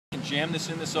jam this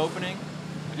in this opening.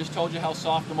 I just told you how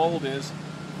soft the mold is.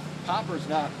 Copper is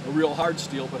not a real hard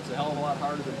steel, but it's a hell of a lot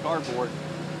harder than cardboard.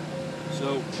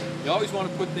 So you always want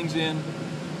to put things in,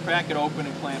 crack it open,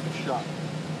 and clamp it shut.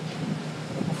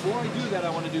 But before I do that, I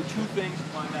want to do two things to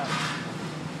my metal.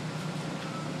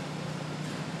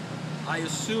 I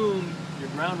assume your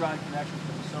ground rod connection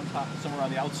is somewhere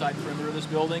on the outside perimeter of this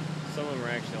building. Some of them are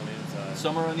actually on the inside.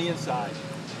 Some are on the inside.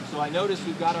 So I noticed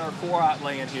we've got our 4-aught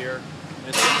laying here, and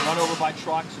it's been run over by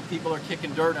trucks, and people are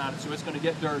kicking dirt on it, so it's going to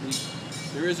get dirty.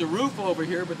 There is a roof over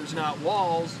here, but there's not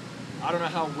walls. I don't know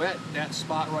how wet that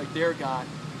spot right there got,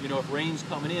 you know, if rain's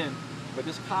coming in, but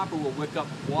this copper will wick up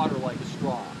water like a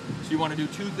straw. So you want to do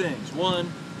two things.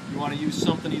 One, you want to use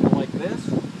something either like this,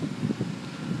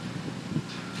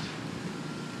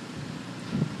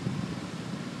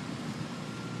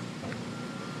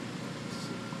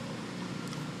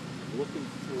 looking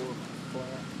for my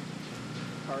flat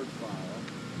card file.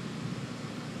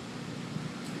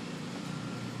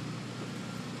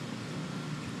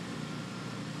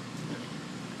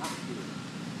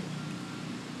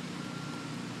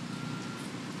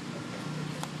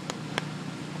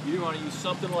 You want to use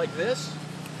something like this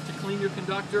to clean your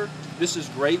conductor. This is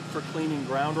great for cleaning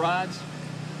ground rods,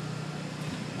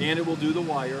 and it will do the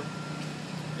wire.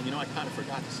 And you know, I kind of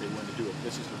forgot to say when to do it.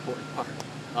 This is the important part.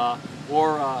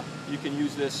 Or you can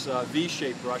use this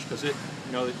V-shaped brush because it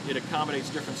accommodates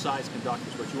different size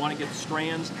conductors. But you want to get the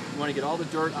strands, you want to get all the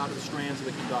dirt out of the strands of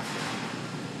the conductor.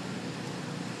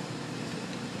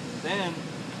 Then,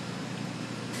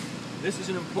 this is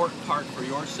an important part for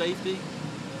your safety.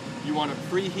 You want to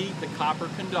preheat the copper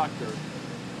conductor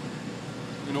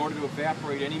in order to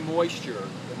evaporate any moisture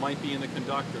that might be in the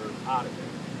conductor out of it.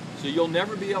 So you'll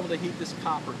never be able to heat this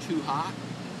copper too hot,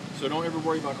 so don't ever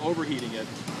worry about overheating it,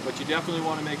 but you definitely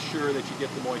want to make sure that you get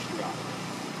the moisture out of it.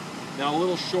 Now a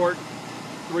little short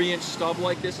 3-inch stub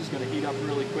like this is going to heat up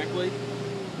really quickly.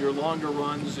 Your longer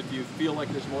runs, if you feel like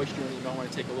there's moisture in it, you don't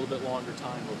want to take a little bit longer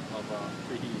time of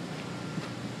preheating.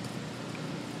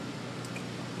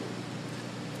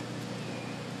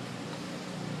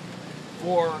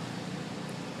 For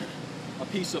a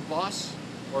piece of bus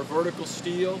or vertical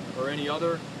steel or any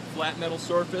other flat metal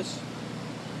surface,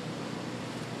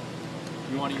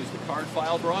 you want to use the card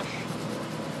file brush,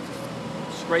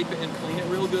 scrape it and clean it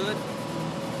real good,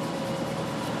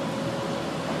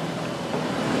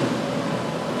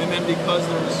 and then because a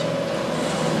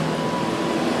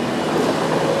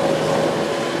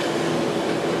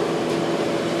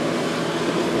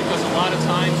lot of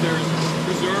times there's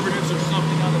preservatives or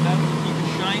something on the metal to keep it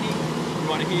shiny, you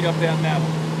want to heat up that metal.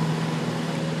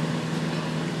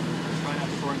 Try not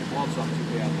to burn the gloves off too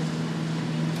badly.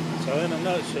 So in a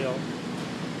nutshell,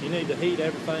 you need to heat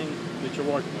everything that you're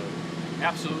working with.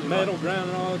 Absolutely. Metal, right.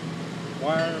 ground rod,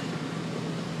 wire,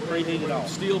 preheat it all.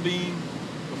 Steel beam,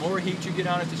 the more heat you get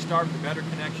on it to start, the better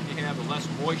connection you have, the less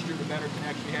moisture, the better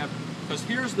connection you have. Because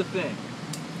here's the thing,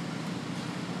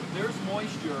 if there's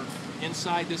moisture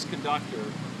inside this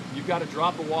conductor, you've got a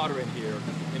drop of water in here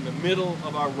in the middle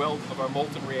of our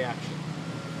molten reaction.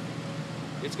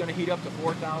 It's going to heat up to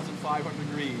 4,500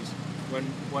 degrees.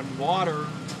 When water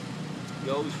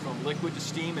goes from liquid to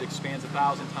steam, it expands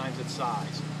 1,000 times its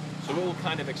size. So it will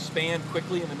kind of expand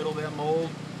quickly in the middle of that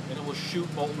mold, and it will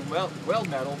shoot molten weld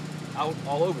metal out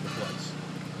all over the place.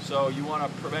 So you want to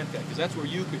prevent that, because that's where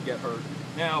you could get hurt.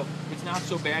 Now, it's not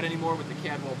so bad anymore with the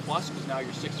CadWeld Plus, because now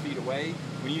you're 6 feet away.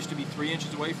 When you used to be 3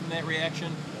 inches away from that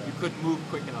reaction, you couldn't move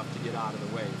quick enough to get out of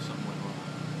the way if something went wrong.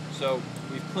 So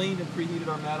we've cleaned and preheated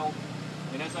our metal,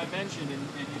 and as I mentioned, and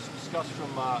you discussed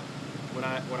from when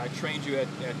I trained you at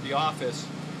the office,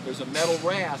 there's a metal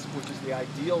rasp, which is the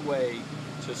ideal way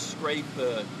to scrape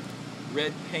the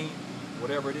red paint,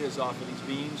 whatever it is, off of these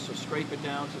beams. So scrape it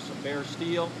down to some bare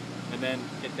steel, and then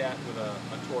hit that with a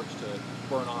torch to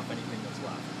burn off anything that's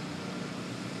left.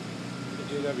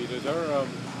 JW, does our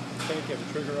tank have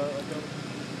a trigger on it like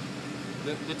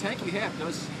that? The tank we have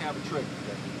does have a trigger.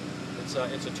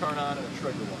 It's a turn on and a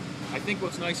trigger one. I think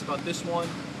what's nice about this one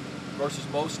versus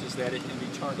most is that it can be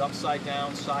turned upside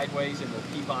down, sideways, and will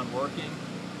keep on working.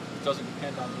 It doesn't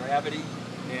depend on gravity.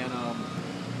 And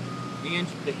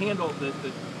the handle, the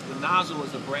nozzle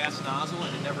is a brass nozzle,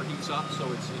 and it never heats up,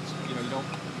 so it's you know, you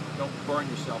don't burn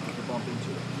yourself if you bump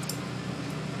into it.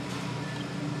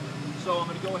 So I'm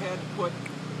going to go ahead and put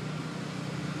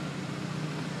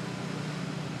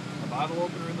a bottle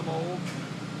opener in the mold.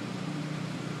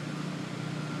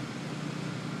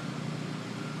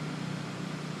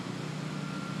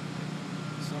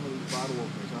 Some of these bottle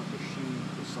openers aren't machined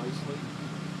precisely.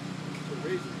 What's the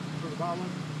reason for the bottle?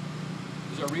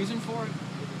 Is there a reason for it?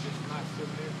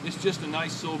 It's just a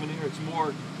nice souvenir.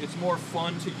 It's more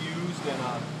fun to use than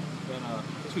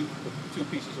two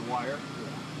pieces of wire.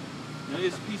 You know,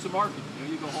 it's a piece of marketing. You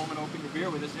know, you go home and open your beer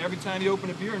with this. And every time you open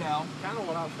a beer now, Kind of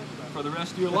what I was thinking about. for the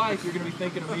rest of your life, you're going to be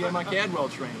thinking of me and my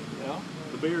CadWeld training. You know.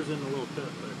 The beer's in the little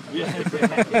cup there. Yeah.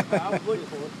 I was looking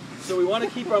for it. So we want to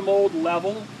keep our mold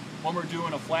level when we're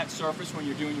doing a flat surface, when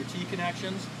you're doing your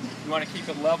T-connections. You want to keep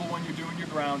it level when you're doing your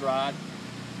ground rod.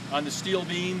 On the steel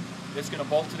beam, it's going to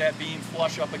bolt to that beam,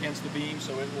 flush up against the beam,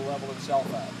 so it will level itself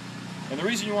out. And the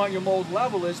reason you want your mold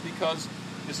level is because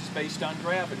this is based on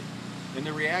gravity. In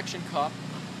the reaction cup,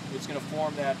 it's going to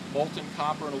form that molten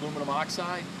copper and aluminum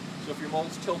oxide. So if your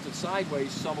mold's tilted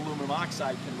sideways, some aluminum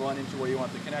oxide can run into where you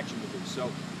want the connection to be.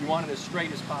 So you want it as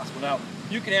straight as possible. Now,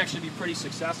 you can actually be pretty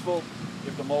successful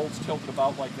if the mold's tilted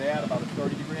about like that, about a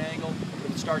 30-degree angle. But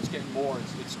if it starts getting more,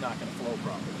 it's not going to flow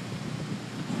properly.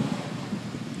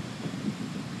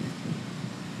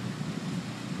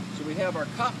 So we have our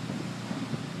cup.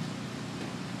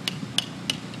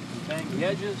 We bang the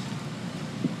edges.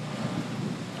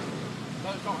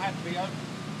 Those don't have to be open.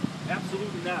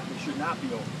 Absolutely not. They should not be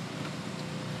open.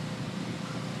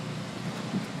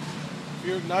 If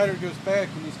your igniter goes bad,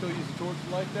 can you still use the torch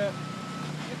like that?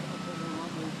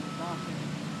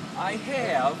 I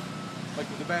have. Like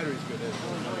if the batteries go dead?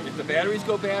 If the batteries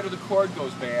go bad or the cord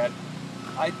goes bad,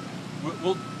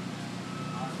 we'll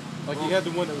Like you had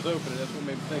the one that was open, and that's what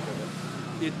made me think of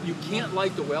it. you can't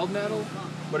light the weld metal,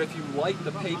 but if you light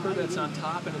the paper that's on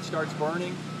top and it starts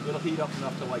burning, it'll heat up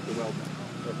enough to light the weld metal.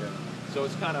 Okay. So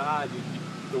it's kind of odd.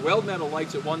 The weld metal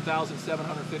lights at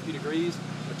 1,750 degrees.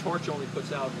 The torch only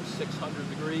puts out 600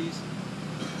 degrees.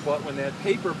 But when that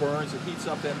paper burns, it heats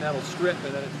up that metal strip,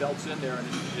 and then it melts in there, and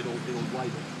it'll light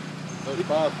it. So it's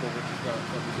possible, but it's not.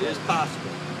 It is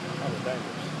possible. Probably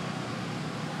dangerous.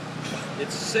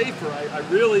 It's safer. I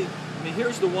mean,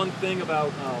 here's the one thing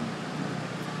about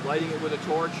lighting it with a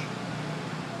torch.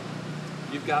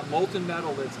 You've got molten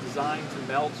metal that's designed to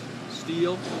melt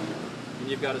steel, and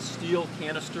you've got a steel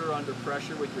canister under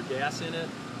pressure with your gas in it.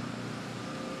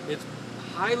 It's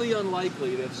highly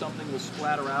unlikely that something will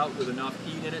splatter out with enough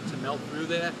heat in it to melt through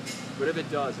that, but if it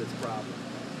does, it's a problem.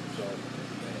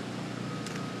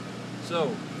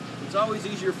 So it's always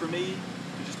easier for me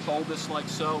to just hold this like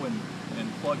so and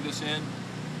plug this in.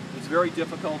 It's very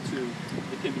difficult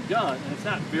it can be done, and it's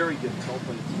not very difficult,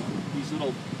 but it's these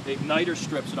little igniter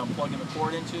strips that I'm plugging the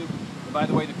cord into. And by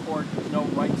the way, the cord, there's no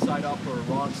right side up or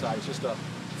wrong side, it's just a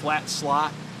flat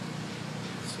slot.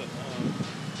 So,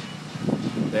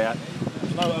 That.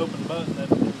 there's no open button that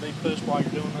can be pushed while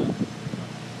you're doing that.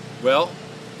 Well,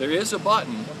 there is a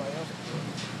button,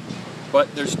 but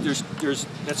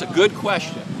that's a good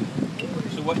question.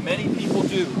 So what many people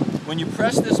do, when you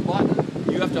press this button,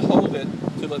 you have to hold it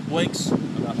till it blinks.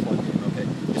 I'm not plugged in, okay.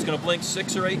 It's going to blink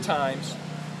 6 or 8 times.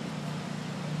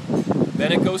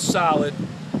 Then it goes solid,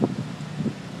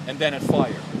 and then it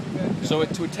fires. So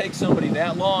it would take somebody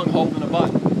that long holding a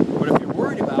button. But if you're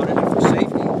worried about it, and for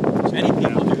safety, many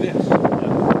people do this.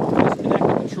 Disconnect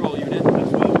the control unit.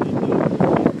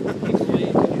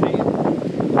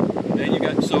 Then you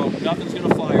got, so nothing's going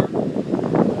to fire.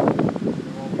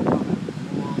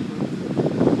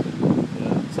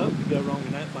 Yeah, something could go wrong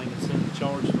in that thing and send the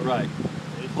charge. Right.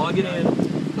 Plug it in,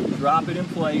 drop it in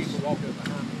place. More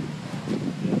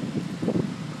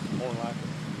likely.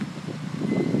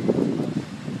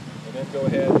 And then go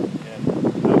ahead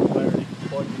and No clarity.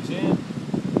 plug these in.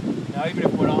 Now, even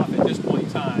if it went off at this point in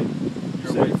time,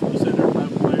 you're away from You said there's no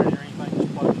clarity or anything,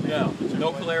 just plug it in. no, Whichever no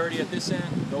way. polarity at this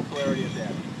end, no polarity at that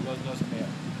end. It doesn't matter.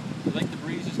 I think the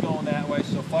breeze is going that way,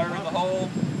 so fire in the hole.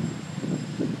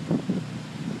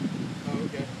 Oh,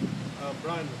 okay.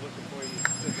 Brian was looking for you.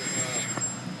 Said that,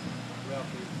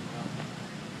 Ralph needs some help.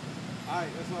 All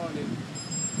right, that's all I need.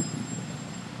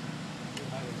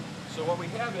 So what we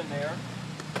have in there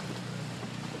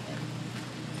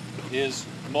is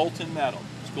molten metal.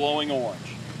 It's glowing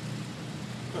orange.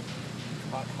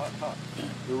 Hot, hot, hot.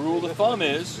 The rule of thumb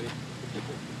is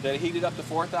that it heated up to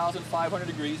 4,500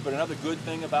 degrees, but another good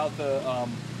thing about the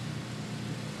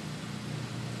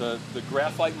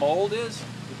graphite mold is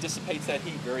it dissipates that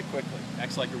heat very quickly.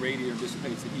 Acts like a radiator,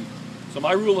 dissipates the heat. So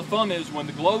my rule of thumb is when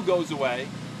the glow goes away,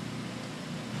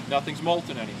 nothing's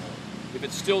molten anymore. If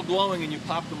it's still glowing and you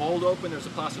pop the mold open, there's a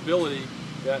possibility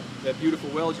that that beautiful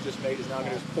weld you just made is now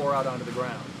going to just pour out onto the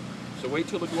ground. So wait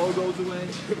till the glow goes away.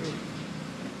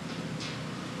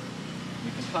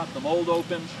 You can pop the mold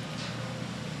open.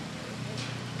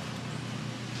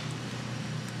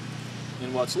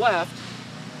 And what's left,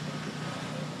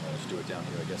 let's do it down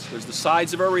here, I guess. There's the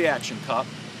sides of our reaction cup.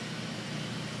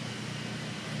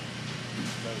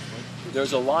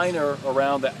 There's a liner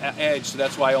around the edge, so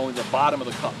that's why only the bottom of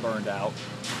the cup burned out.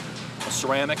 A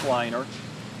ceramic liner.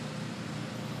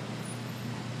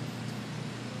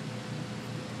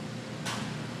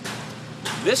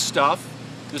 This stuff,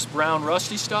 this brown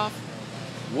rusty stuff,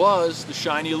 was the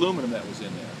shiny aluminum that was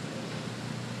in there.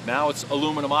 Now it's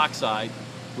aluminum oxide,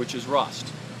 which is rust.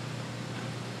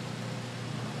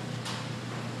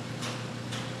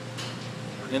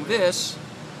 And this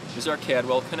is our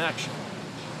CadWeld connection.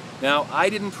 Now, I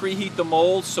didn't preheat the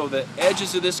mold, so the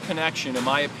edges of this connection, in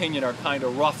my opinion, are kind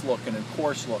of rough looking and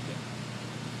coarse looking.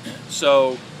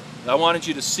 So I wanted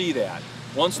you to see that.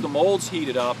 Once the mold's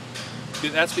heated up,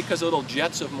 that's because of little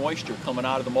jets of moisture coming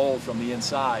out of the mold from the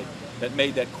inside that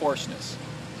made that coarseness.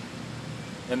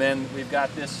 And then we've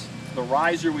got this, the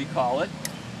riser we call it,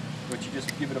 which you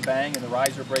just give it a bang and the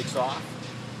riser breaks off.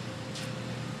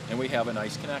 And we have a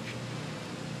nice connection.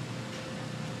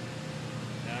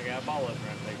 Now I got a ball opener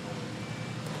I can take home.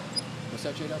 What's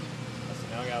that, JW? I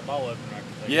said, now I got a ball opener I can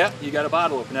take Yeah, home. you got a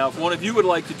bottle opener. Now, if one of you would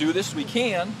like to do this, we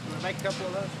can. You want to make a couple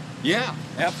of those? Yeah,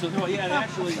 absolutely. Yeah, and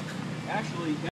actually